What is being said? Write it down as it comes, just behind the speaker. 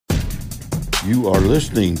You are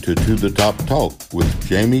listening to the Top Talk with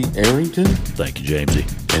Jamie Arrington. Thank you,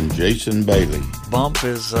 Jamesy. And Jason Bailey. Bump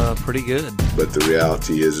is pretty good. But the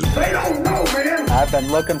reality is, they don't know, man. I've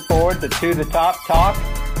been looking forward to the Top Talk.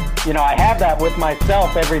 You know, I have that with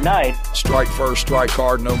myself every night. Strike first, strike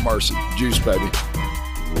hard, no mercy. Juice, baby.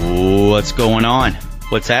 What's going on?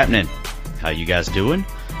 What's happening? How you guys doing?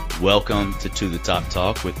 Welcome to the Top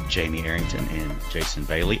Talk with Jamie Arrington and Jason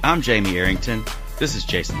Bailey. I'm Jamie Arrington. This is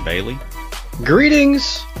Jason Bailey.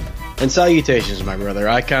 Greetings and salutations, my brother.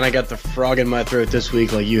 I kind of got the frog in my throat this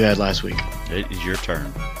week like you had last week. It is your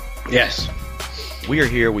turn. Yes. We are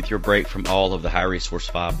here with your break from all of the high resource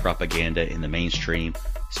 5 propaganda in the mainstream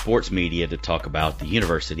sports media to talk about the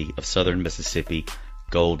University of Southern Mississippi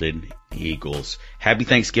Golden Eagles. Happy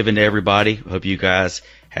Thanksgiving to everybody. Hope you guys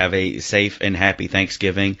have a safe and happy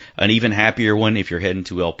Thanksgiving. An even happier one if you're heading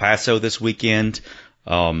to El Paso this weekend.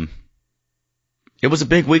 It was a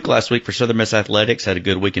big week last week for Southern Miss Athletics. Had a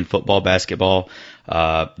good week in football, basketball.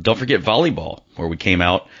 Don't forget volleyball, where we came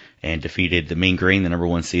out and defeated the Mean Green, the number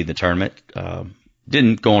 1 seed in the tournament.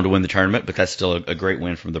 Didn't go on to win the tournament, but that's still a great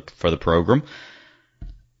win for the program.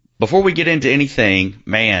 Before we get into anything,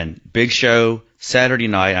 man, big show Saturday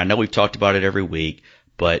night. I know we've talked about it every week,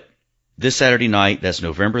 but this Saturday night, that's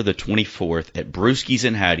November the 24th at Brewski's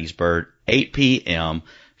in Hattiesburg, 8 p.m.,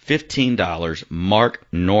 $15. Mark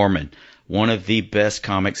Norman, one of the best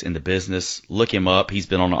comics in the business. Look him up. He's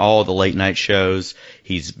been on all the late night shows.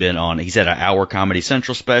 He's had an hour Comedy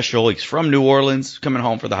Central special. He's from New Orleans, coming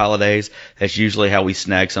home for the holidays. That's usually how we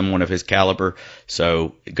snag someone of his caliber.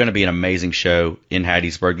 So it's going to be an amazing show in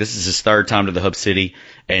Hattiesburg. This is his 3rd time to the Hub City,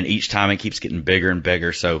 and each time it keeps getting bigger and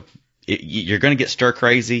bigger. So you're going to get stir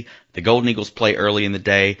crazy. The Golden Eagles play early in the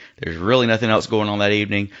day. There's really nothing else going on that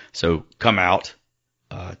evening. So come out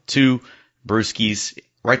to Brewski's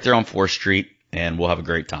right there on 4th Street, and we'll have a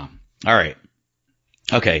great time. All right.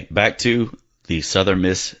 Okay, back to the Southern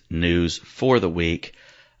Miss news for the week.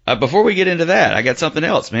 Before we get into that, I got something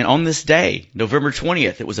else, man. On this day, November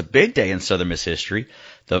 20th, it was a big day in Southern Miss history.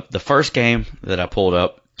 The first game that I pulled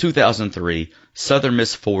up, 2003, Southern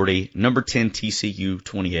Miss 40, number 10 TCU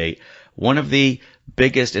 28. One of the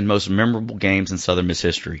biggest and most memorable games in Southern Miss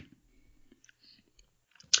history.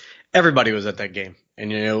 Everybody was at that game. And,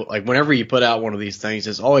 you know, like whenever you put out one of these things,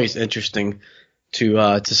 it's always interesting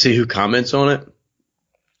to see who comments on it.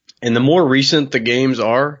 And the more recent the games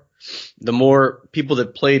are, the more people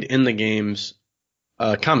that played in the games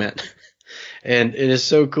comment. And it is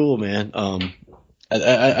so cool, man.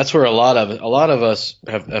 That's where a lot of us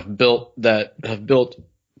have built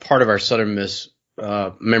part of our Southern Miss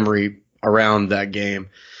memory around that game.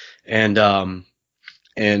 And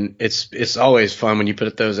it's always fun when you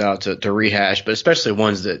put those out to rehash, but especially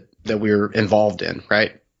ones that we were involved in,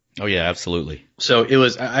 right? Oh yeah, absolutely. So it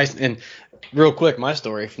was, and real quick, my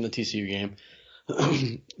story from the TCU game.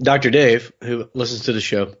 Dr. Dave, who listens to the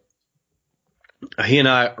show, he and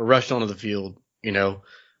I rushed onto the field, you know,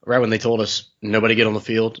 right when they told us nobody get on the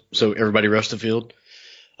field. So everybody rushed the field.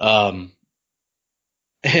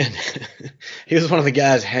 And he was one of the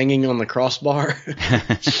guys hanging on the crossbar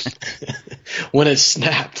when it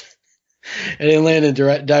snapped. And it landed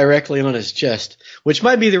directly on his chest, which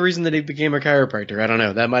might be the reason that he became a chiropractor. I don't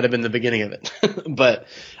know. That might have been the beginning of it. But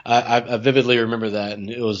I vividly remember that,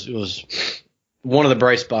 and it was one of the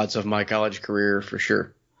bright spots of my college career for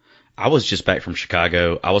sure. I was just back from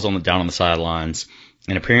Chicago. I was down on the sidelines,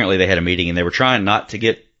 and apparently they had a meeting, and they were trying not to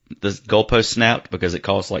get the goalpost snapped because it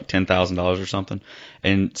costs like $10,000 or something.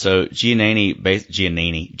 And so Giannini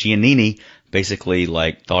basically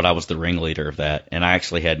like thought I was the ringleader of that, and I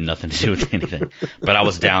actually had nothing to do with anything. But I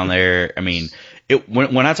was down there. I mean,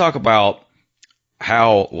 when I talk about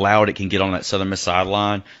how loud it can get on that Southern Miss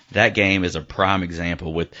sideline, that game is a prime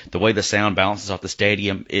example. With the way the sound bounces off the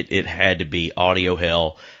stadium, it had to be audio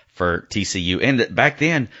hell for TCU. And back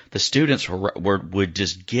then, the students would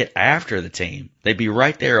just get after the team. They'd be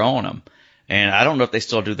right there on them. And I don't know if they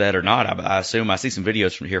still do that or not. I assume I see some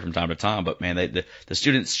videos from here from time to time. But, man, the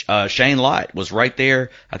students, Shane Light was right there.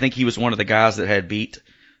 I think he was one of the guys that had beat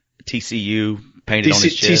TCU, painted on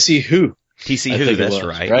his chest. TCU, that's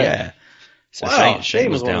right. Yeah. So wow,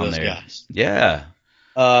 Shane was down one of those there. Guys. Yeah.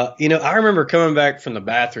 You know, I remember coming back from the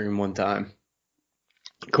bathroom one time.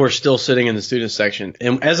 Of course, still sitting in the student section.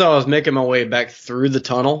 And as I was making my way back through the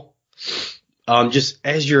tunnel, just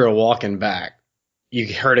as you're walking back,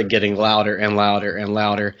 you heard it getting louder and louder and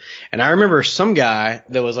louder. And I remember some guy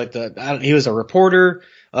that was like he was a reporter.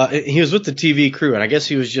 He was with the TV crew, and I guess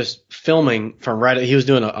he was just filming from he was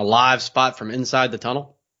doing a live spot from inside the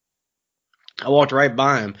tunnel. I walked right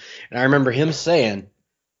by him, and I remember him saying,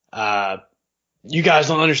 you guys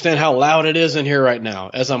don't understand how loud it is in here right now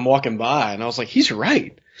as I'm walking by. And I was like, he's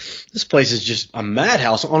right. This place is just a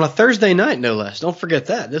madhouse on a Thursday night, no less. Don't forget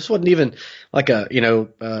that. This wasn't even like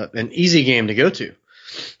an easy game to go to.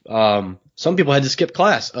 Some people had to skip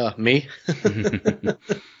class. Me.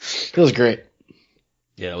 It was great.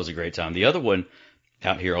 Yeah, that was a great time. The other one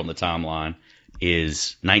out here on the timeline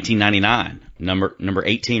is 1999. Number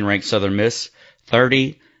 18 ranked Southern Miss,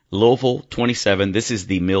 30, Louisville 27. This is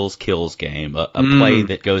the Mills Kills game, a play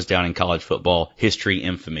that goes down in college football history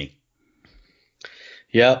infamy.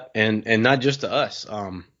 Yeah, and not just to us,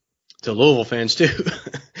 to Louisville fans too.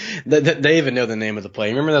 They even know the name of the play.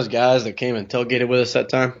 Remember those guys that came and tailgated with us that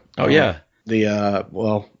time? Oh yeah.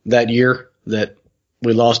 That year that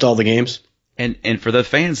we lost all the games. And for the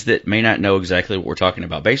fans that may not know exactly what we're talking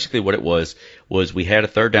about, basically what it was we had a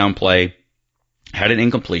third down play, had an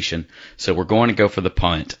incompletion, so we're going to go for the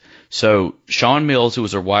punt. So Sean Mills, who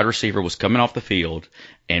was our wide receiver, was coming off the field,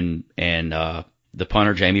 and the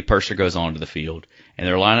punter, Jamie Purser, goes onto the field, and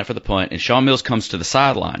they're lining up for the punt, and Sean Mills comes to the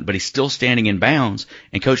sideline, but he's still standing in bounds,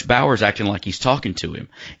 and Coach Bauer's acting like he's talking to him.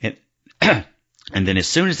 And and then as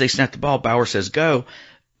soon as they snap the ball, Bauer says, go.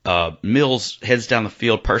 Mills heads down the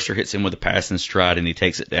field. Purser hits him with a pass in stride, and he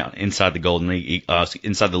takes it down inside the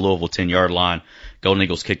inside the Louisville 10-yard line. Golden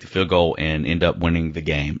Eagles kick the field goal and end up winning the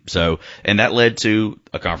game. So, and that led to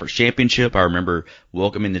a conference championship. I remember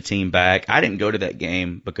welcoming the team back. I didn't go to that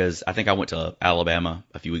game because I think I went to Alabama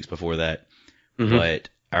a few weeks before that. Mm-hmm. But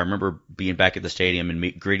I remember being back at the stadium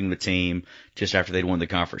and greeting the team just after they'd won the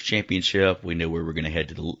conference championship. We knew we were going to head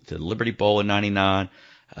to the Liberty Bowl in '99.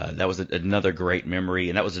 That was another great memory,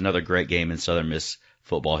 and that was another great game in Southern Miss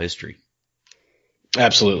football history.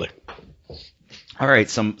 Absolutely. All right,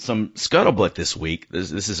 some scuttlebutt this week.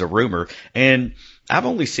 This is a rumor, and I've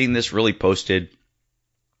only seen this really posted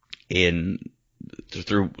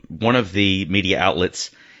through one of the media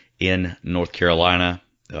outlets in North Carolina.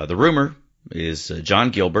 The rumor is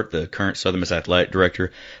John Gilbert, the current Southern Miss athletic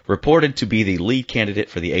director, reported to be the lead candidate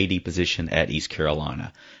for the AD position at East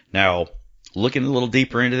Carolina. Now, looking a little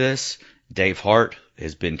deeper into this, Dave Hart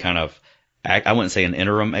has been kind of, I wouldn't say an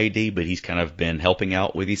interim AD, but he's kind of been helping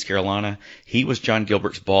out with East Carolina. He was John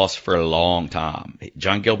Gilbert's boss for a long time.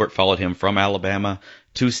 John Gilbert followed him from Alabama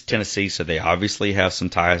to Tennessee, so they obviously have some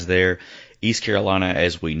ties there. East Carolina,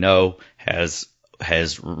 as we know, has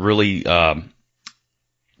really,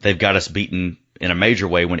 they've got us beaten in a major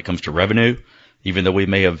way when it comes to revenue, even though we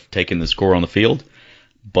may have taken the score on the field.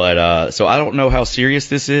 But, so I don't know how serious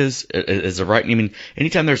this is as of right. I mean,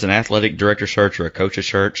 anytime there's an athletic director search or a coach's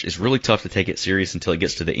search, it's really tough to take it serious until it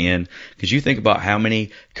gets to the end. Cause you think about how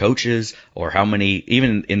many coaches or how many,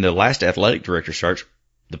 even in the last athletic director search,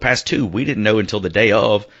 the past two, we didn't know until the day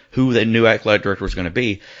of who the new athletic director was going to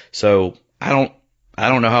be. So I don't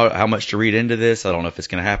know how much to read into this. I don't know if it's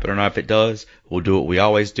going to happen or not. If it does, we'll do what we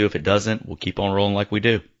always do. If it doesn't, we'll keep on rolling like we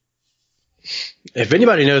do. If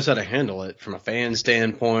anybody knows how to handle it from a fan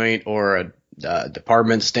standpoint or a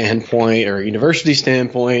department standpoint or a university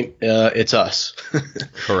standpoint, it's us.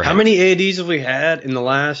 Correct. How many ADs have we had in the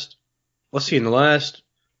last, let's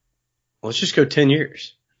just go 10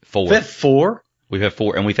 years. 4. We've had 4? We've had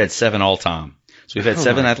 4, and we've had 7 all time. So we've had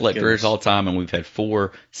 7 athletic directors all time, and we've had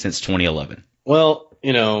 4 since 2011. Well,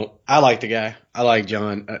 I like the guy. I like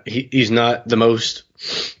John. He's not the most,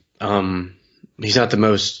 he's not the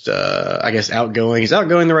most, I guess, outgoing. Is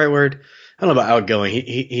outgoing the right word? I don't know about outgoing.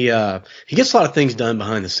 He gets a lot of things done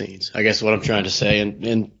behind the scenes, I guess is what I'm trying to say.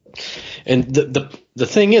 And the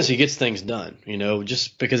thing is, he gets things done,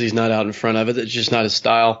 just because he's not out in front of it. It's just not his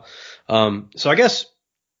style. So I guess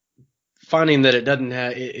finding that it doesn't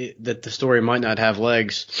have, that the story might not have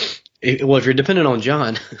legs. Well, if you're dependent on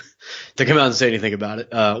John to come out and say anything about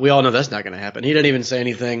it, we all know that's not going to happen. He doesn't even say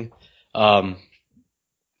anything,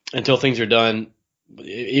 until things are done,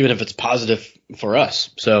 even if it's positive for us.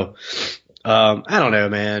 So, I don't know,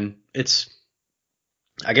 man.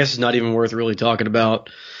 I guess it's not even worth really talking about,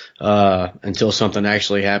 until something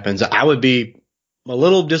actually happens. I would be a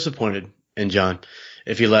little disappointed in John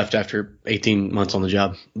if he left after 18 months on the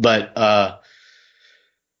job. But,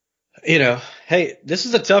 hey, this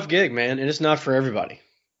is a tough gig, man, and it's not for everybody.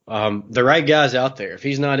 The right guy's out there. If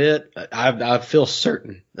he's not it, I feel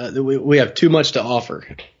certain that we have too much to offer.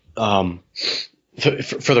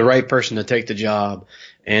 For the right person to take the job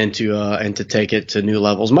and to take it to new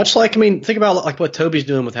levels. Much like, think about like what Toby's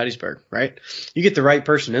doing with Hattiesburg, right? You get the right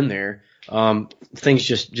person in there, things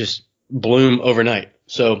just bloom overnight.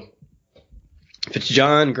 So if it's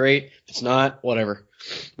John, great. If it's not, whatever.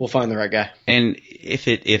 We'll find the right guy. And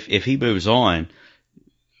if he moves on,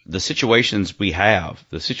 the situations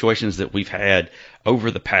that we've had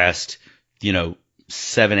over the past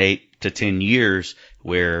 7, 8 to 10 years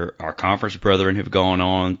where our conference brethren have gone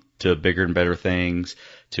on to bigger and better things,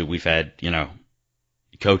 to we've had,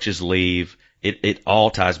 coaches leave. It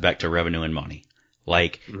all ties back to revenue and money.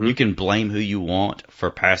 Like, you can blame who you want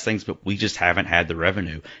for past things, but we just haven't had the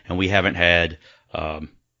revenue, and we haven't had the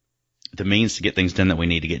means to get things done that we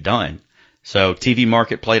need to get done. So TV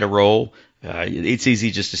market played a role. It's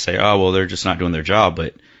easy just to say, oh, well, they're just not doing their job.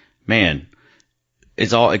 But, man,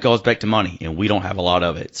 it goes back to money, and we don't have a lot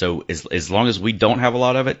of it. So as long as we don't have a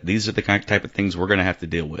lot of it, these are the type of things we're going to have to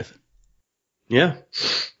deal with. Yeah.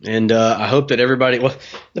 And I hope that everybody – well,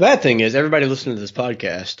 the bad thing is everybody listening to this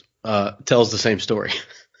podcast tells the same story,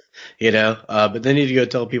 but they need to go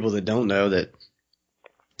tell people that don't know that,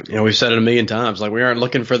 we've said it a million times, like we aren't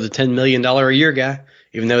looking for the $10 million a year guy,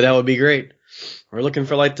 even though that would be great. We're looking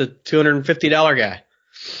for like the $250 guy.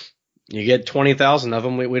 You get 20,000 of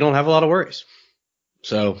them, we don't have a lot of worries.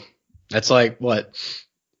 So that's like, what,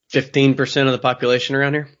 15% of the population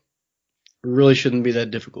around here? It really shouldn't be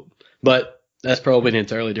that difficult. But that's probably an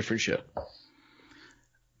entirely different show.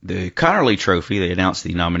 The Connerly Trophy, they announced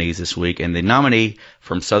the nominees this week, and the nominee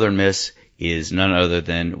from Southern Miss is none other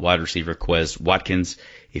than wide receiver Quez Watkins.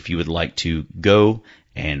 If you would like to go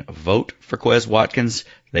and vote for Quez Watkins,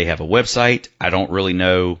 they have a website. I don't really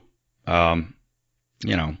know, it's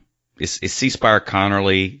C-Spire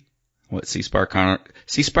Connerly,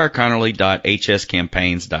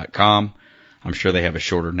 cspireconnerly.hscampaigns.com. I'm sure they have a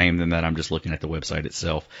shorter name than that. I'm just looking at the website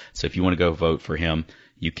itself. So if you want to go vote for him,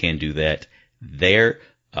 you can do that there.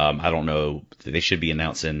 I don't know. They should be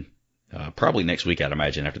announcing probably next week, I'd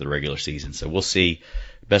imagine, after the regular season. So we'll see.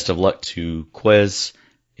 Best of luck to Quez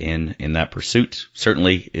in that pursuit.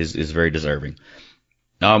 Certainly is very deserving.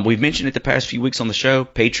 We've mentioned it the past few weeks on the show,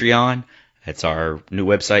 Patreon. That's our new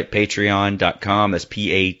website, patreon.com. That's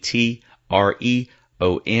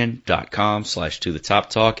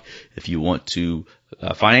patreon.com/ToTheTopTalk. If you want to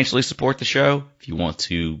financially support the show, if you want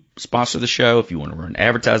to sponsor the show, if you want to run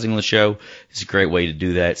advertising on the show, it's a great way to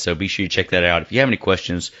do that. So be sure you check that out. If you have any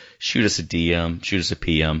questions, shoot us a DM, shoot us a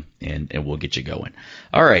PM, and we'll get you going.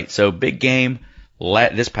 All right, so big game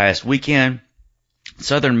this past weekend.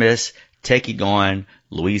 Southern Miss taking on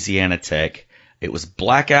Louisiana Tech. It was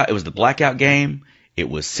blackout. It was the blackout game. It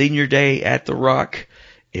was senior day at the Rock.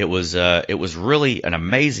 It was really an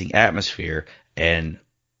amazing atmosphere, and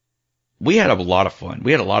we had a lot of fun.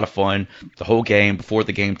 We had a lot of fun the whole game, before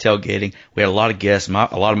the game, tailgating. We had a lot of guests. A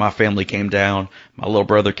lot of my family came down. My little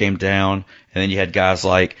brother came down. And then you had guys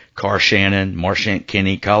like Carr Shannon, Marchant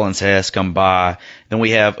Kinney, Collins Hess come by. Then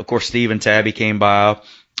we have, of course, Steve and Tabby came by,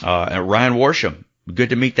 and Ryan Warsham.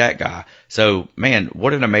 Good to meet that guy. So, man,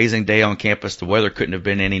 what an amazing day on campus. The weather couldn't have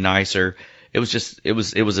been any nicer. It was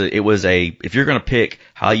if you're going to pick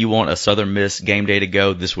how you want a Southern Miss game day to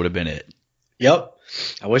go, this would have been it. Yep.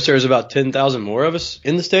 I wish there was about 10,000 more of us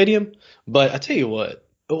in the stadium, but I tell you what.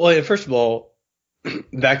 Well, first of all,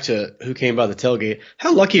 back to who came by the tailgate.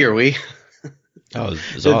 How lucky are we? Oh, it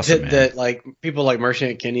was awesome, man. That like people like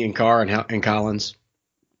Marchant Kinney and Carr and Collins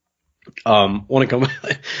want to come.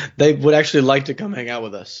 They would actually like to come hang out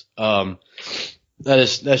with us.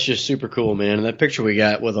 That's just super cool, man. And that picture we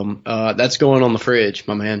got with them, that's going on the fridge,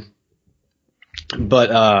 my man.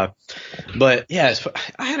 But yeah,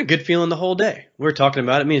 I had a good feeling the whole day. We were talking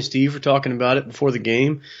about it. Me and Steve were talking about it before the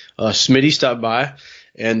game. Smitty stopped by,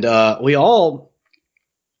 and we all,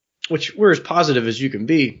 which we're as positive as you can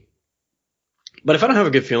be. But if I don't have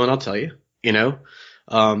a good feeling, I'll tell you.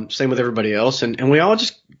 Same with everybody else, and we all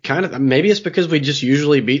just kind of, maybe it's because we just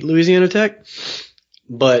usually beat Louisiana Tech,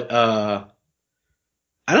 but I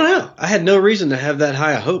don't know. I had no reason to have that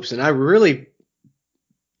high of hopes, and I really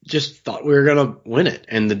just thought we were going to win it.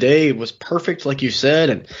 And the day was perfect, like you said.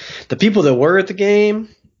 And the people that were at the game,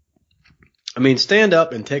 I mean, stand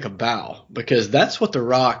up and take a bow, because that's what the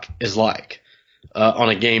Rock is like on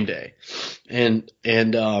a game day. And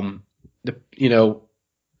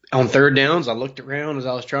on third downs, I looked around as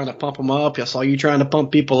I was trying to pump them up. I saw you trying to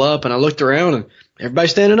pump people up, and I looked around and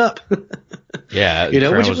everybody's standing up. Yeah,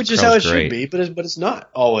 which is how it should be, but it's not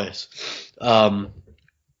always.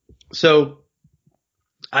 So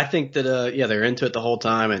I think that they're into it the whole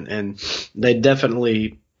time, and they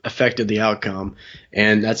definitely affected the outcome,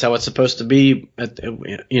 and that's how it's supposed to be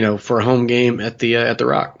for a home game at the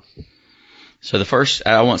Rock. So the first,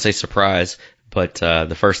 I won't say surprise, but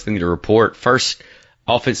the first thing to report, first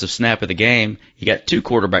offensive snap of the game, you got two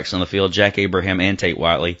quarterbacks on the field, Jack Abraham and Tate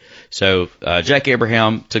Whiteley. So Jack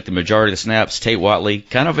Abraham took the majority of the snaps. Tate Whiteley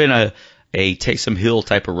kind of in a Taysom Hill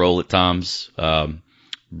type of role at times,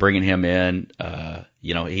 bringing him in.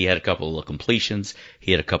 He had a couple of completions.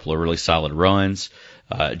 He had a couple of really solid runs.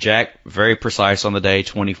 Jack, very precise on the day,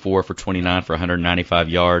 24 for 29 for 195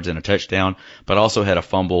 yards and a touchdown, but also had a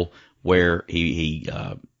fumble where he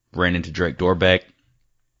ran into Drake Dorbeck.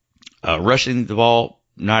 Rushing the ball,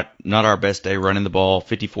 not our best day running the ball,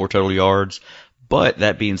 54 total yards. But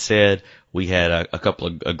that being said, we had a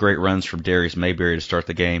couple of great runs from Darius Mayberry to start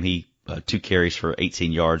the game. He 2 carries for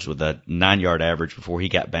 18 yards with a 9-yard average before he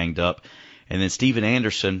got banged up. And then Steven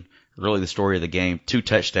Anderson, really the story of the game, 2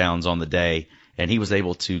 touchdowns on the day, and he was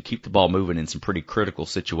able to keep the ball moving in some pretty critical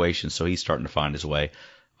situations, so he's starting to find his way.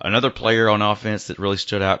 Another player on offense that really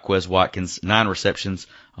stood out, Quez Watkins, 9 receptions,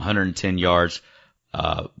 110 yards,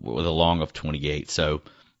 with a long of 28. So,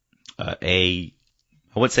 I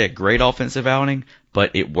wouldn't say a great offensive outing,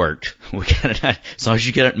 but it worked. As long as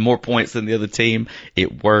you get more points than the other team,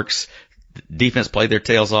 it works. Defense played their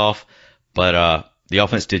tails off, but the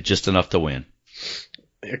offense did just enough to win.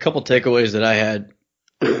 A couple takeaways that I had.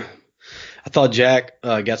 I thought Jack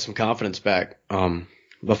got some confidence back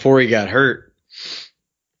before he got hurt.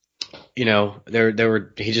 He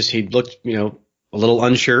looked a little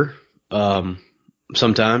unsure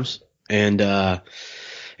sometimes, and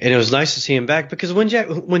it was nice to see him back because when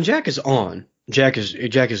Jack is on, Jack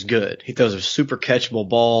is good. He throws a super catchable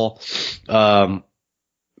ball.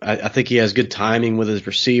 I think he has good timing with his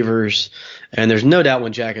receivers, and there's no doubt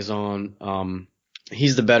when Jack is on,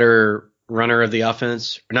 he's the better runner of the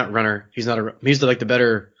offense. Or not runner. He's the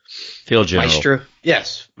better field general. Maestro.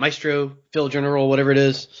 Yes, maestro, field general, whatever it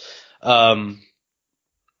is. But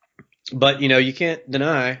you can't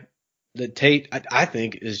deny that Tate, I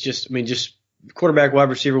think, is just quarterback, wide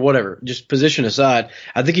receiver, whatever, just position aside.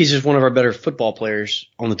 I think he's just one of our better football players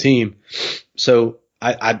on the team. So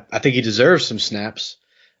I think he deserves some snaps.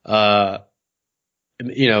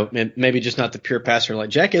 Maybe just not the pure passer like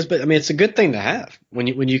Jack is, but it's a good thing to have when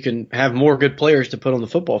you can have more good players to put on the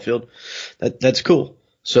football field. That's cool.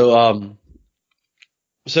 So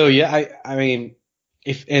yeah,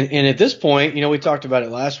 if at this point, we talked about it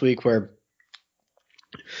last week where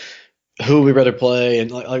who we rather play,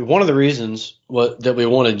 and like one of the reasons that we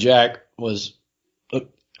wanted Jack was,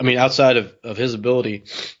 outside of his ability,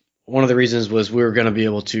 one of the reasons was we were going to be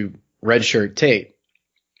able to redshirt Tate.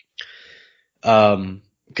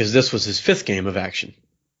 Because this was his 5th game of action.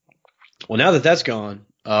 Well, now that that's gone,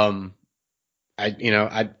 I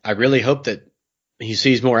really hope that he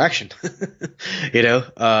sees more action,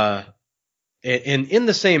 and in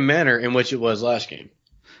the same manner in which it was last game.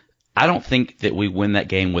 I don't think that we win that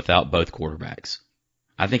game without both quarterbacks.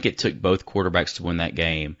 I think it took both quarterbacks to win that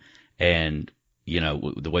game, and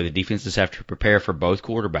the way the defenses have to prepare for both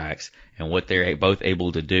quarterbacks and what they're both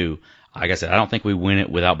able to do. Like I said, I don't think we win it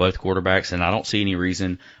without both quarterbacks, and I don't see any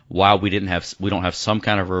reason why we don't have some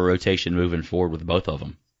kind of a rotation moving forward with both of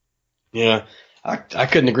them. Yeah, I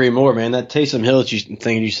couldn't agree more, man. That Taysom Hill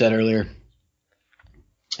thing you said earlier,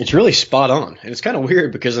 it's really spot on, and it's kind of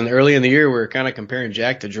weird because early in the year we were kind of comparing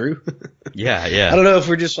Jack to Drew. Yeah. I don't know if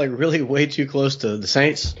we're just really way too close to the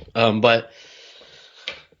Saints, but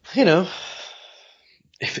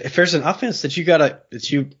if there's an offense that you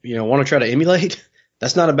want to try to emulate.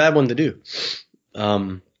 That's not a bad one to do.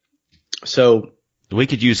 So we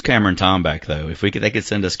could use Cameron Tom back though. If they could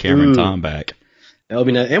send us Cameron Tom back, that would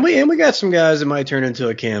be nice. And we got some guys that might turn into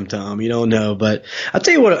a Cam Tom. You don't know, but I'll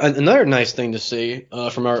tell you what. Another nice thing to see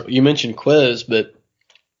you mentioned Quez, but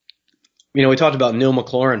we talked about Neil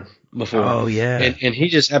McLaurin before. Oh yeah, and he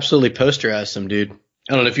just absolutely posterized some dude.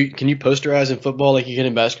 I don't know can you posterize in football like you can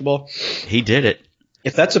in basketball? He did it.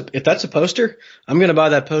 If that's a poster, I'm gonna buy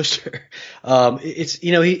that poster. He's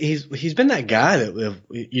been that guy that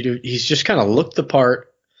he's just kind of looked the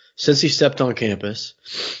part since he stepped on campus,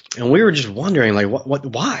 and we were just wondering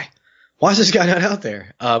why is this guy not out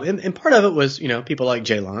there? And part of it was people like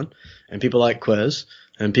Jaylon and people like Quez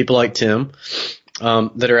and people like Tim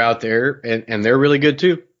that are out there and they're really good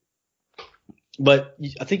too. But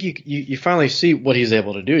I think you finally see what he's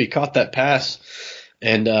able to do. He caught that pass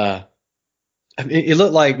and. It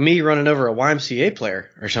looked like me running over a YMCA player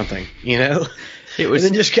or something, It was, and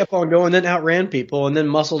then just kept on going, then outran people, and then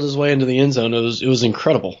muscled his way into the end zone. It was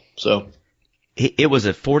incredible. So it was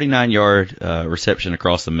a 49-yard reception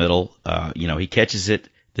across the middle. He catches it.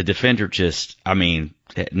 The defender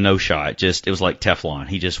no shot. It was like Teflon.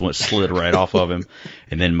 He just slid right off of him,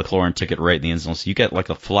 and then McLaurin took it right in the end zone. So you got like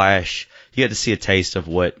a flash. You had to see a taste of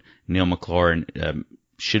what Neil McLaurin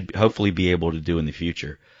should hopefully be able to do in the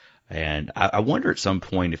future. And I wonder at some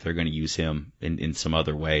point if they're going to use him in some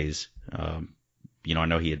other ways. I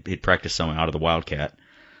know he'd practiced some out of the Wildcat.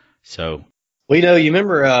 So, well, you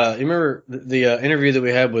remember the interview that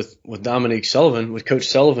we had with Dominique Sullivan, with Coach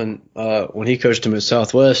Sullivan, when he coached him at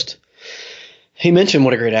Southwest. He mentioned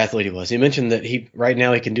what a great athlete he was. He mentioned that right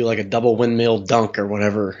now he can do like a double windmill dunk or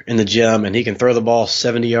whatever in the gym, and he can throw the ball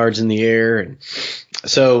 70 yards in the air. And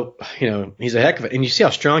so, he's a heck of it. And you see how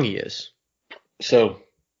strong he is. So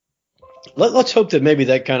let's hope that maybe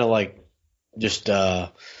that kind of like just,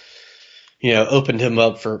 opened him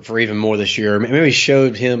up for even more this year.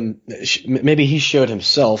 Maybe he showed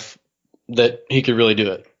himself that he could really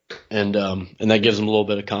do it. And that gives him a little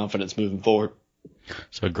bit of confidence moving forward.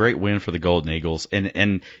 So a great win for the Golden Eagles.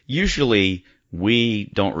 And usually we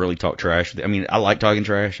don't really talk trash. I mean, I like talking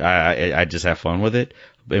trash. I just have fun with it.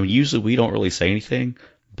 But usually we don't really say anything.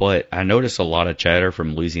 But I noticed a lot of chatter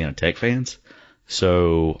from Louisiana Tech fans.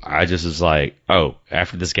 So I just was like, oh,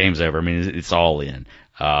 after this game's over, I mean, it's all in.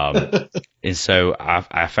 And so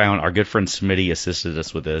I found our good friend Smitty assisted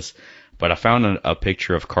us with this. But I found a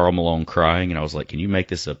picture of Karl Malone crying, and I was like, can you make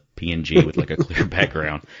this a PNG with like a clear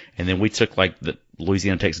background? And then we took like the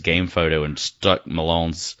Louisiana Tech's game photo and stuck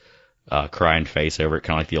Malone's crying face over it,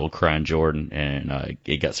 kind of like the old crying Jordan, and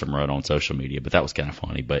it got some run on social media. But that was kind of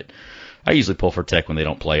funny. But I usually pull for Tech when they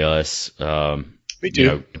don't play us. Me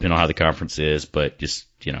too. Depending on how the conference is. But just,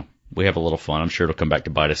 we have a little fun. I'm sure it'll come back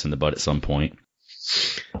to bite us in the butt at some point.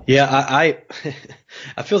 Yeah, I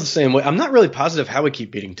feel the same way. I'm not really positive how we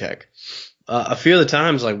keep beating Tech. A few of the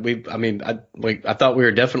times, I thought we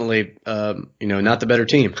were definitely, not the better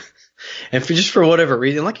team. And for whatever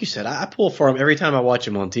reason, like you said, I pull for them every time I watch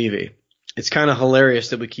them on TV. It's kind of hilarious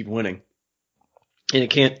that we keep winning, and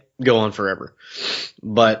it can't go on forever.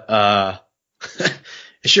 But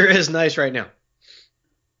it sure is nice right now.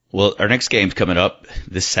 Well, our next game's coming up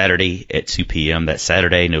this Saturday at 2 p.m. That's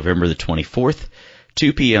Saturday, November the 24th,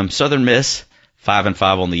 2 p.m. Southern Miss,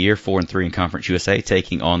 5-5 on the year, 4-3 in Conference USA,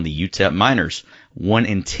 taking on the UTEP Miners,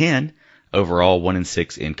 1-10 overall,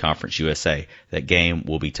 1-6 in Conference USA. That game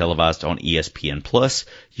will be televised on ESPN Plus.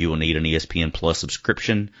 You will need an ESPN Plus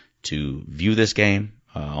subscription to view this game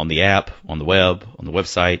on the app, on the web, on the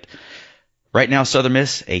website. Right now, Southern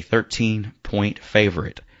Miss a 13-point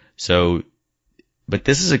favorite. But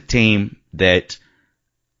this is a team that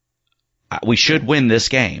we should win this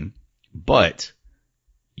game, but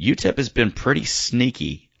UTEP has been pretty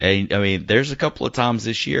sneaky. And, I mean, there's a couple of times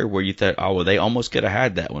this year where you thought, oh, well, they almost could have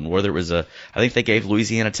had that one, where there was I think they gave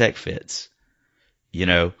Louisiana Tech fits,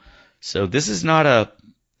 So this is not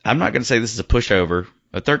I'm not going to say this is a pushover.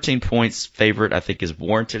 A 13 points favorite, I think, is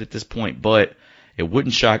warranted at this point, but it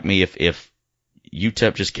wouldn't shock me if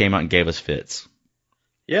UTEP just came out and gave us fits.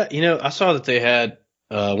 Yeah, I saw that they had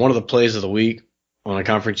one of the plays of the week on a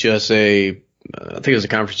Conference USA, I think it was a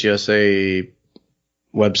Conference USA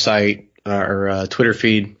website or Twitter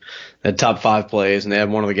feed, that top 5 plays, and they had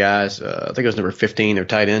one of the guys, I think it was number 15, their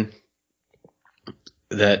tight end,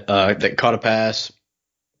 that caught a pass,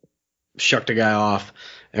 shucked a guy off,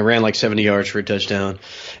 and ran like 70 yards for a touchdown.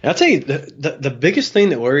 And I'll tell you, the biggest thing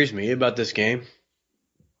that worries me about this game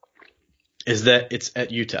is that it's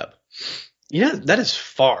at UTEP. That is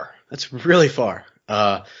far. That's really far.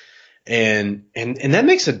 And that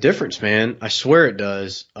makes a difference, man. I swear it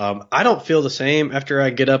does. I don't feel the same after I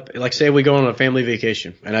get up. Like, say we go on a family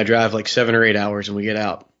vacation and I drive like 7 or 8 hours and we get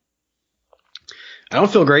out. I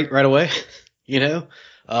don't feel great right away,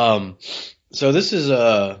 So this is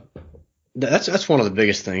that's one of the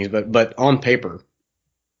biggest things. But on paper,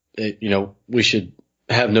 we should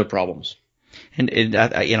have no problems. And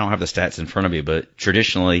I don't have the stats in front of me, but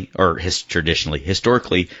historically,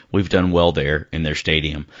 we've done well there in their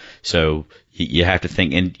stadium. So you have to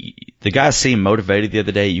think, and the guys seemed motivated the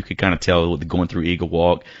other day. You could kind of tell with going through Eagle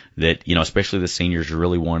Walk that, especially the seniors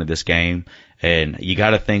really wanted this game. And you got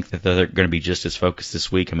to think that they're going to be just as focused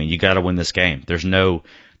this week. I mean, you got to win this game. This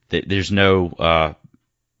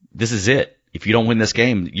is it. If you don't win this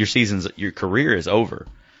game, your career is over.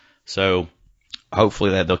 So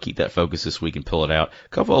hopefully that they'll keep that focus this week and pull it out. A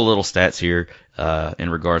couple of little stats here in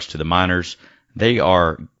regards to the Miners. They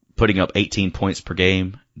are putting up 18 points per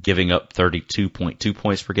game, giving up 32.2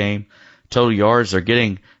 points per game. Total yards, they're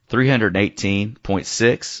getting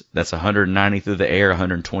 318.6. That's 190 through the air,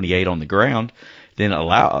 128 on the ground. Then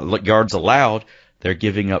yards allowed, they're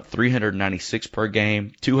giving up 396 per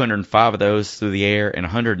game, 205 of those through the air, and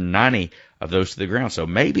 190 of those to the ground. So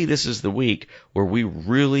maybe this is the week where we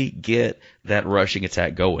really get that rushing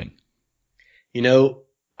attack going.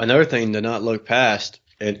 Another thing to not look past,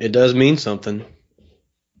 it does mean something,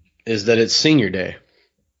 is that it's senior day.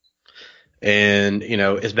 And,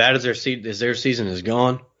 as bad as their season is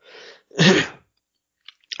gone,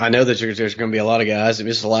 I know that there's going to be a lot of guys,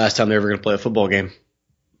 this is the last time they're ever going to play a football game.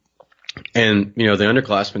 And, the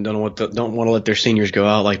underclassmen don't want to let their seniors go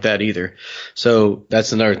out like that either. So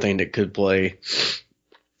that's another thing that could play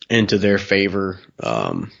into their favor.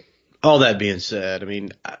 All that being said, I mean,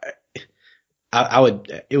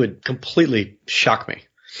 it would completely shock me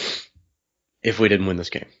if we didn't win this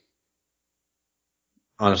game.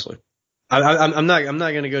 Honestly, I'm not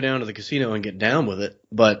going to go down to the casino and get down with it,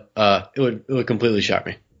 but it would completely shock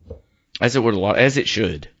me. As it would as it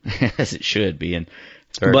should, as it should be. And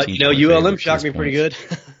but ULM shocked me pretty good.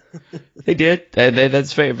 They did.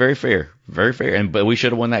 That's fair, very fair, very fair. But we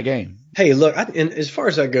should have won that game. Hey, look, and as far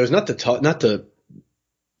as that goes, not to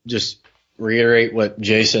just reiterate what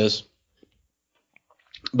Jay says,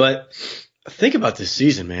 but think about this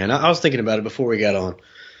season, man. I was thinking about it before we got on,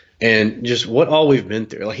 and just what all we've been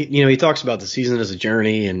through. Like, he talks about the season as a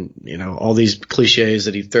journey, and all these cliches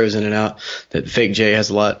that he throws in and out that fake Jay has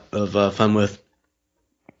a lot of fun with.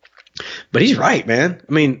 But he's right, man.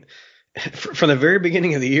 I mean, from the very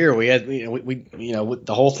beginning of the year, we had with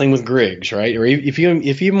the whole thing with Griggs, right? Or if you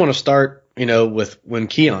even want to start, with when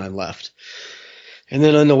Keon left. And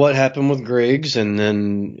then into what happened with Griggs, and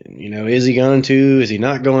then, is he going to? Is he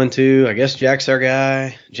not going to? I guess Jack's our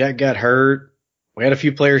guy. Jack got hurt. We had a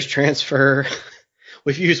few players transfer.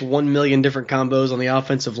 We've used 1 million different combos on the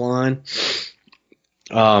offensive line.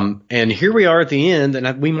 And here we are at the end,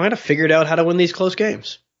 and we might have figured out how to win these close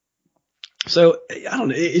games. So, I don't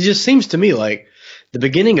know. It just seems to me like the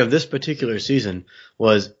beginning of this particular season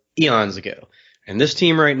was eons ago. And this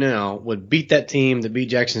team right now would beat that team that beat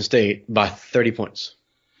Jackson State by 30 points.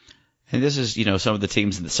 And this is, some of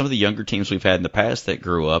the younger teams we've had in the past that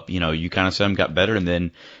grew up, you kind of saw them got better, and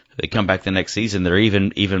then they come back the next season, they're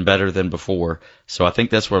even better than before. So I think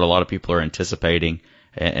that's what a lot of people are anticipating,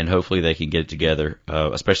 and hopefully they can get it together,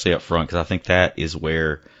 especially up front, because I think that is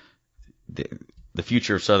where the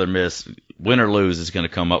future of Southern Miss, win or lose, is going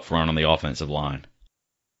to come up front on the offensive line.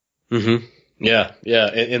 Mm-hmm. Yeah.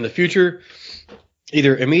 And the future,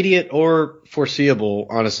 either immediate or foreseeable,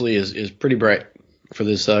 honestly, is pretty bright for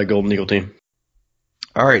this Golden Eagle team.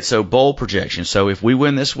 All right, so bowl projection. So if we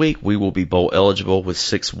win this week, we will be bowl eligible with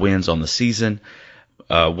 6 wins on the season.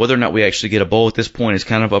 Whether or not we actually get a bowl at this point is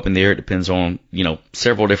kind of up in the air. It depends on,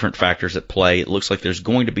 several different factors at play. It looks like there's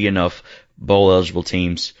going to be enough bowl eligible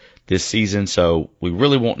teams this season, so we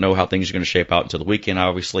really won't know how things are going to shape out until the weekend,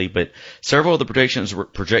 obviously. But several of the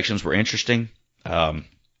projections were interesting. I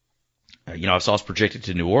saw us projected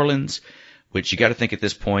to New Orleans, which you got to think at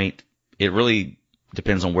this point, it really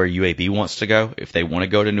depends on where UAB wants to go. If they want to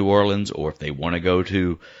go to New Orleans, or if they want to go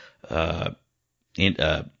to the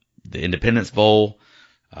Independence Bowl.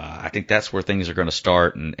 I think that's where things are going to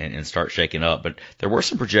start and start shaking up. But there were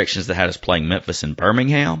some projections that had us playing Memphis and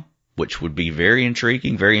Birmingham, which would be very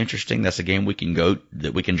intriguing, very interesting. That's a game we can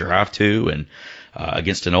drive to, and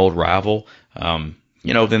against an old rival. Then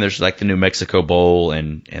there's like the New Mexico Bowl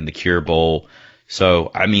and the Cure Bowl.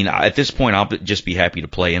 So, I mean, at this point, I'll just be happy to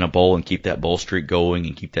play in a bowl and keep that bowl streak going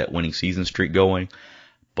and keep that winning season streak going.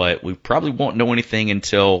 But we probably won't know anything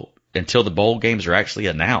until the bowl games are actually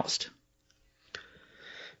announced.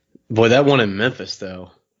 Boy, that one in Memphis,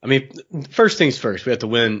 though. I mean, first things first, we have to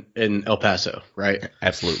win in El Paso, right?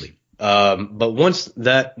 Absolutely. But once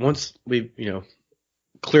we,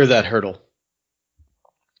 clear that hurdle,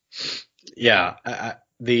 yeah,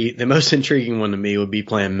 the most intriguing one to me would be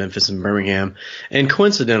playing Memphis and Birmingham. And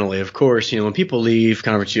coincidentally, of course, when people leave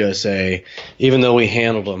Conference USA, even though we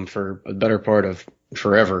handled them for a better part of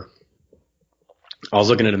forever, I was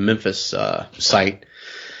looking at a Memphis site,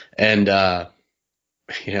 and a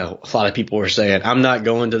lot of people were saying, I'm not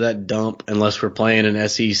going to that dump unless we're playing an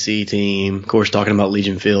SEC team. Of course, talking about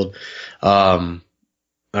Legion Field. Why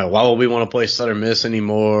would we want to play Southern Miss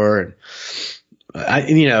anymore?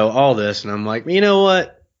 And all this. And I'm like, you know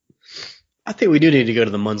what? I think we do need to go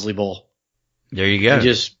to the Munsley Bowl. There you go. And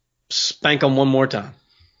just spank them one more time.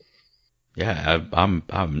 Yeah, I'm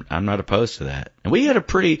not opposed to that. And we had I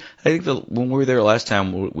think when we were there last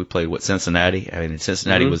time, we played Cincinnati. I mean,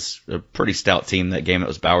 Cincinnati was a pretty stout team that game. That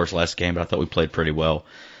was Bauer's last game, but I thought we played pretty well.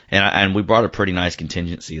 And we brought a pretty nice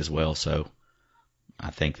contingency as well. So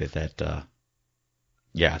I think I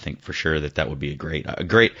think for sure that would be a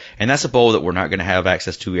great, and that's a bowl that we're not going to have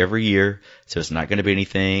access to every year. So it's not going to be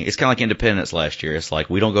anything. It's kind of like Independence last year. It's like,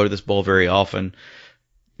 we don't go to this bowl very often.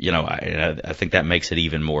 I think that makes it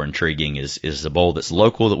even more intriguing is the bowl that's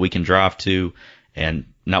local that we can drive to,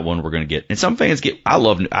 and not one we're going to get. And some fans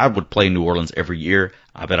I would play New Orleans every year.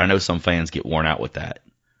 But I know some fans get worn out with that.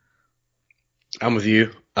 I'm with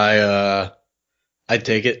you. I'd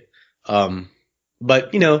take it.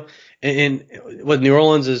 But and what New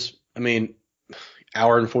Orleans is, I mean,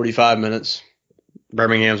 hour and 45 minutes.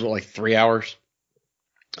 Birmingham's like 3 hours.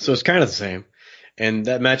 So it's kind of the same. And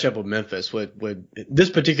that matchup with Memphis would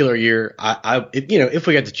this particular year, if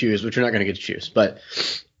we get to choose, which we're not going to get to choose, but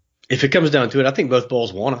if it comes down to it, I think both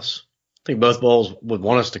bowls want us. I think both bowls would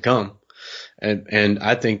want us to come. And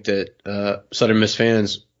I think that Southern Miss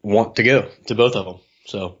fans want to go to both of them.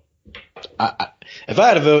 So if I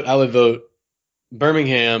had to vote, I would vote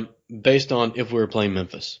Birmingham based on if we were playing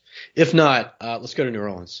Memphis. If not, let's go to New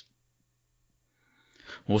Orleans.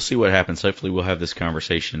 We'll see what happens. Hopefully we'll have this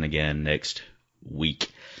conversation again next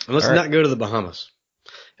week. And let's not go to the Bahamas.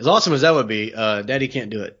 As awesome as that would be, Daddy can't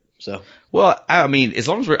do it. So, well, I mean,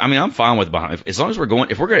 I'm fine with Bahamas. As long as we're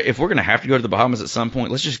going, if we're going to have to go to the Bahamas at some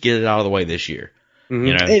point, let's just get it out of the way this year. Mm-hmm.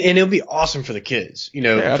 You know? And it'll be awesome for the kids. You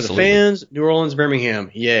know, for the fans, New Orleans,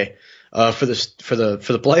 Birmingham, yay. For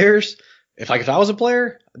the players, if I was a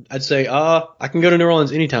player, I'd say, I can go to New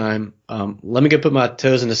Orleans anytime. Let me go put my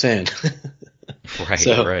toes in the sand.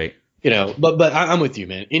 Right. You know, but I'm with you,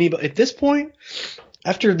 man. Anybody at this point,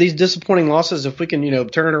 after these disappointing losses, if we can,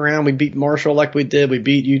 turn it around, we beat Marshall like we did. We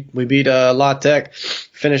beat La Tech,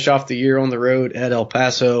 finish off the year on the road at El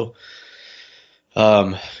Paso.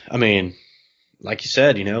 I mean, like you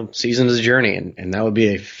said, season is a journey, and that would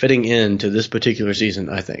be a fitting end to this particular season,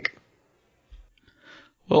 I think.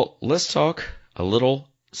 Well, let's talk a little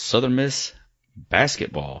Southern Miss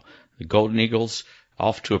basketball. The Golden Eagles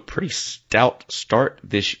off to a pretty stout start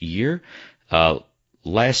this year.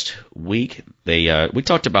 Last week, we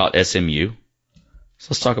talked about SMU. So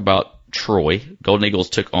let's talk about Troy. Golden Eagles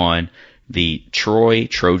took on the Troy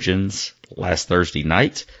Trojans last Thursday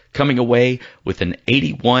night, coming away with an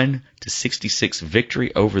 81-66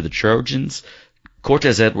 victory over the Trojans.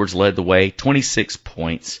 Cortez Edwards led the way, 26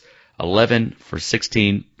 points, 11 for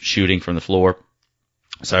 16 shooting from the floor.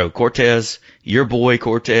 So Cortez, your boy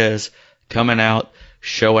Cortez, coming out,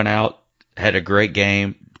 showing out, had a great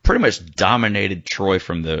game, pretty much dominated Troy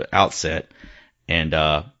from the outset, and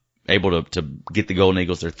able to get the Golden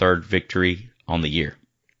Eagles their third victory on the year.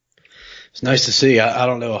 It's nice to see. I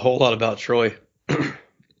don't know a whole lot about Troy,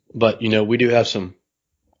 but we do have some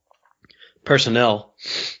personnel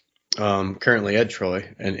currently at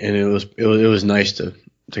Troy, and it was nice to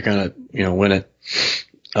kind of win it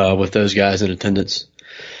with those guys in attendance.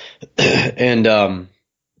 And I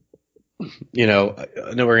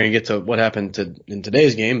know we're going to get to what happened in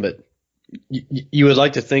today's game, but you would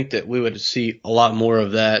like to think that we would see a lot more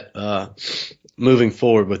of that moving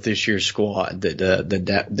forward with this year's squad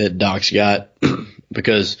that Doc's got,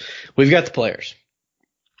 because we've got the players,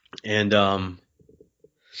 and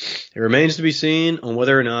it remains to be seen on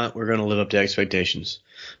whether or not we're going to live up to expectations.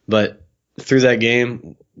 But through that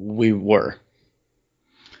game, we were.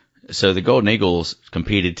 So the Golden Eagles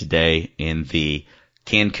competed today in the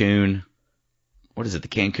Cancun. What is it? The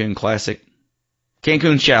Cancun Classic?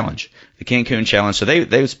 Cancun Challenge. The Cancun Challenge. So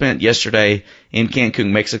they spent yesterday in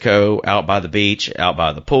Cancun, Mexico, out by the beach, out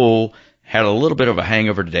by the pool, had a little bit of a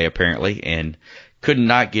hangover today apparently, and could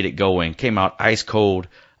not get it going. Came out ice cold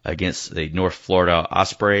against the North Florida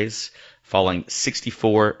Ospreys, falling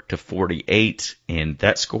 64-48, and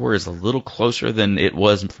that score is a little closer than it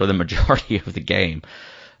was for the majority of the game.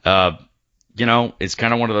 It's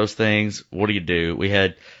kind of one of those things. What do? We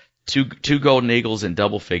had two Golden Eagles in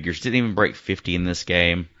double figures. Didn't even break 50 in this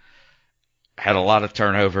game. Had a lot of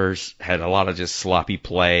turnovers. Had a lot of just sloppy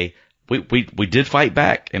play. We did fight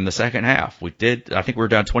back in the second half. We did. I think we were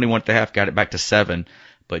down 21 at the half. Got it back to 7,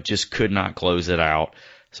 but just could not close it out.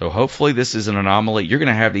 So hopefully this is an anomaly. You're going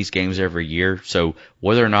to have these games every year. So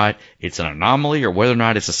whether or not it's an anomaly or whether or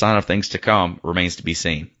not it's a sign of things to come remains to be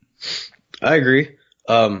seen. I agree.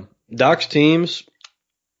 Doc's teams,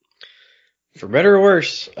 for better or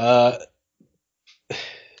worse, they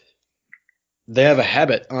have a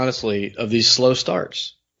habit, honestly, of these slow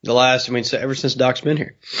starts. Ever since Doc's been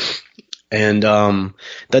here. And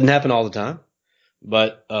doesn't happen all the time.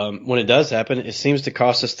 But when it does happen, it seems to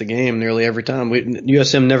cost us the game nearly every time.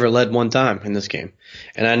 USM never led one time in this game.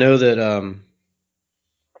 And I know that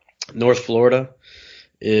North Florida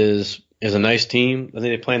is a nice team. I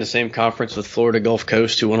think they play in the same conference with Florida Gulf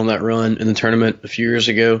Coast, who went on that run in the tournament a few years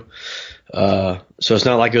ago. So it's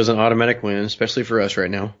not like it was an automatic win, especially for us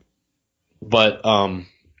right now. But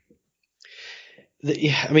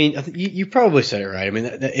you probably said it right. I mean,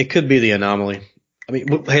 it could be the anomaly. I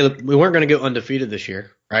mean, hey, we weren't going to go undefeated this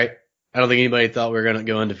year, right? I don't think anybody thought we were going to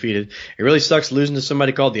go undefeated. It really sucks losing to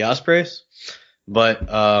somebody called the Ospreys. But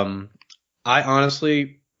I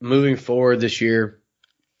honestly, moving forward this year,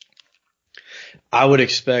 I would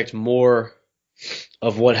expect more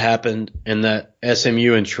of what happened in that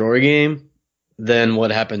SMU and Troy game than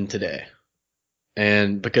what happened today.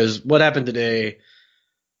 And because what happened today,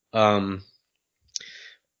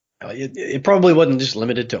 it probably wasn't just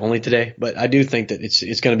limited to only today, but I do think that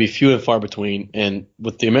it's going to be few and far between. And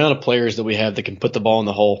with the amount of players that we have that can put the ball in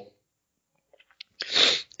the hole,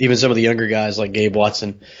 even some of the younger guys like Gabe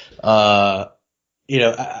Watson, I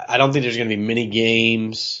don't think there's going to be many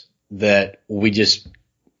games that we just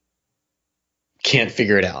can't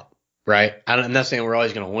figure it out. Right. I'm not saying we're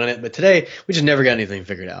always going to win it, but today we just never got anything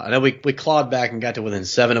figured out. I know we clawed back and got to within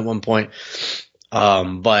 7 at one point.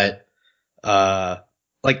 But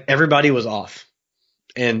like everybody was off,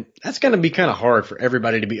 and that's going to be kind of hard for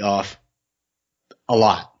everybody to be off a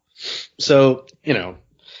lot. So,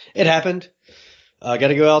 it happened. Got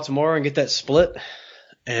to go out tomorrow and get that split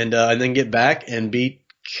and then get back and beat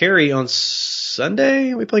Cary on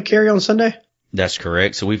Sunday. We play Cary on Sunday. That's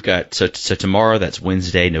correct. So we've got so tomorrow, that's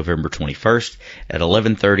Wednesday, November 21st at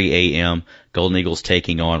 11:30 a.m. Golden Eagles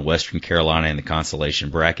taking on Western Carolina in the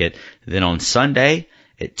consolation bracket. Then on Sunday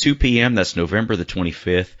at 2 p.m., that's November the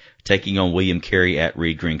 25th, taking on William Carey at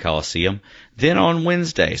Reed Green Coliseum. Then on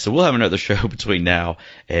Wednesday, so we'll have another show between now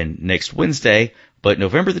and next Wednesday, but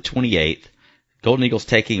November the 28th, Golden Eagles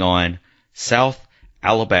taking on South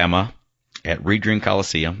Alabama at Reed Green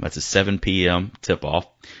Coliseum. That's a 7 p.m. tip-off.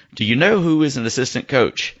 Do you know who is an assistant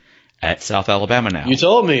coach at South Alabama now? You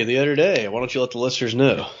told me the other day. Why don't you let the listeners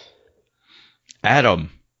know?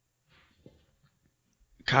 Adam.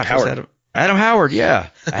 God, Howard. Adam Howard, yeah.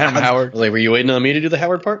 Adam Howard. Were you waiting on me to do the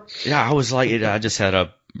Howard part? Yeah, I was like, I just had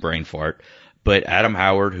a brain fart. But Adam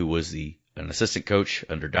Howard, who was an assistant coach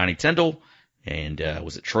under Donnie Tyndall and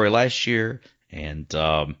was at Troy last year and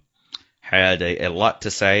had a lot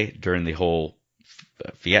to say during the whole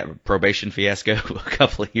probation fiasco a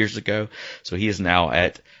couple of years ago. So he is now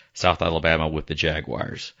at South Alabama with the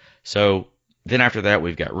Jaguars. So then after that,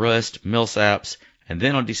 we've got Rust, Millsaps, and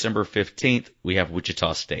then on December 15th, we have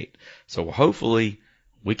Wichita State. So hopefully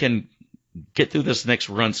we can get through this next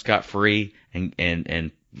run scot-free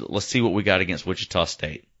and let's see what we got against Wichita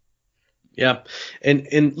State. Yeah.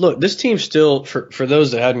 And look, this team still, for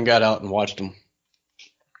those that hadn't got out and watched them,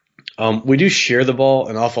 we do share the ball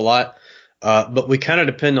an awful lot. But we kind of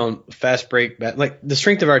depend on fast break. Like the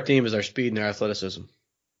strength of our team is our speed and our athleticism.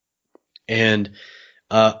 And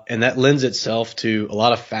that lends itself to a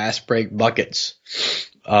lot of fast break buckets.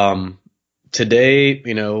 Today,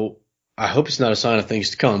 I hope it's not a sign of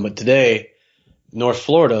things to come, but today, North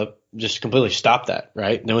Florida just completely stopped that,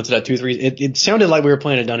 right? They went to that 2-3. It sounded like we were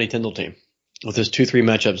playing a Donnie Tyndall team with this 2-3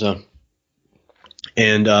 matchup zone.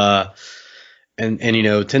 And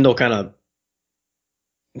Tyndall kind of,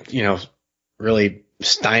 really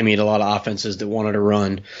stymied a lot of offenses that wanted to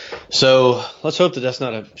run. So let's hope that that's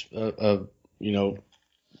not of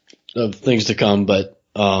things to come. But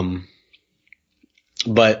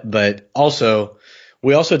also,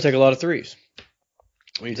 we also take a lot of threes.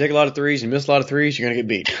 When you take a lot of threes, you miss a lot of threes, you're going to get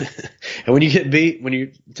beat. And when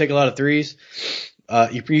you take a lot of threes,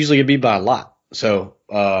 you usually get beat by a lot. So,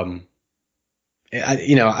 I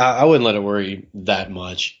wouldn't let it worry that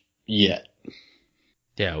much yet.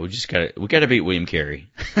 Yeah, we got to beat William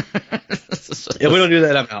Carey. If we don't do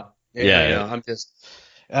that, I'm out. I'm just,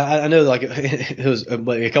 I know like it was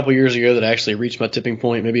like a couple years ago that I actually reached my tipping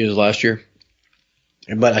point. Maybe it was last year,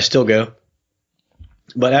 but I still go.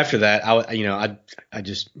 But after that, I don't even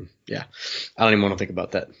want to think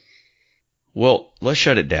about that. Well, let's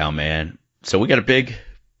shut it down, man. So we got a big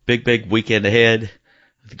weekend ahead.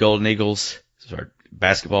 The Golden Eagles. This is our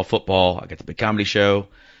basketball, football. I got the big comedy show.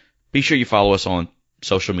 Be sure you follow us on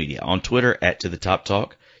social media. On Twitter at To The Top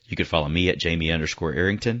Talk. You can follow me at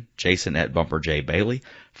Jamie_Arrington, Jason at Bumper J Bailey,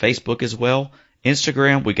 Facebook as well.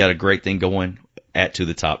 Instagram, we got a great thing going at To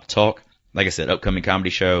The Top Talk. Like I said, upcoming comedy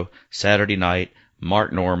show, Saturday night,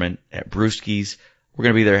 Mark Norman at Brewski's. We're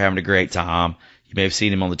going to be there having a great time. You may have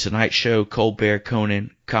seen him on The Tonight Show, Colbert,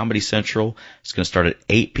 Conan, Comedy Central. It's going to start at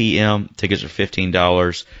 8 p.m. Tickets are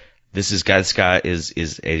 $15. This guy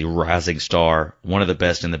is a rising star, one of the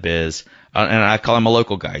best in the biz. And I call him a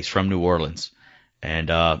local guy. He's from New Orleans. And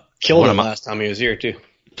killed it last time he was here, too.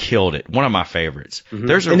 Killed it. One of my favorites. Mm-hmm.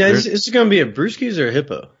 Is it going to be a Brewski's or a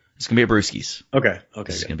Hippo? It's going to be a Brewski's. Okay.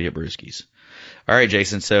 It's going to be a Brewski's. All right,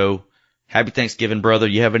 Jason. So happy Thanksgiving, brother.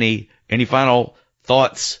 You have any final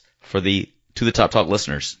thoughts for the To The Top Talk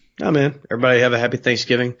listeners? No, man. Everybody have a happy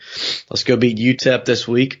Thanksgiving. Let's go beat UTEP this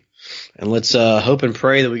week. And let's hope and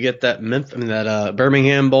pray that we get that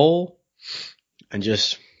Birmingham Bowl and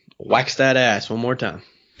just wax that ass one more time.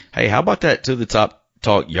 Hey, how about that To The Top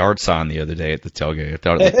Talk yard sign the other day at the tailgate? I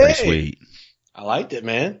thought it looked pretty sweet. I liked it,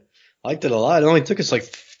 man. Liked it a lot. It only took us like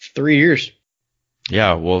 3 years.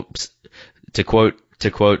 Yeah, well, to quote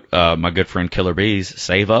my good friend Killer Bees,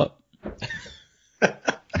 save up.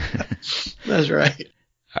 That's right.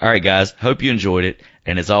 All right, guys. Hope you enjoyed it.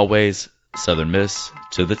 And as always, Southern Miss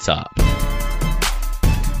to the top.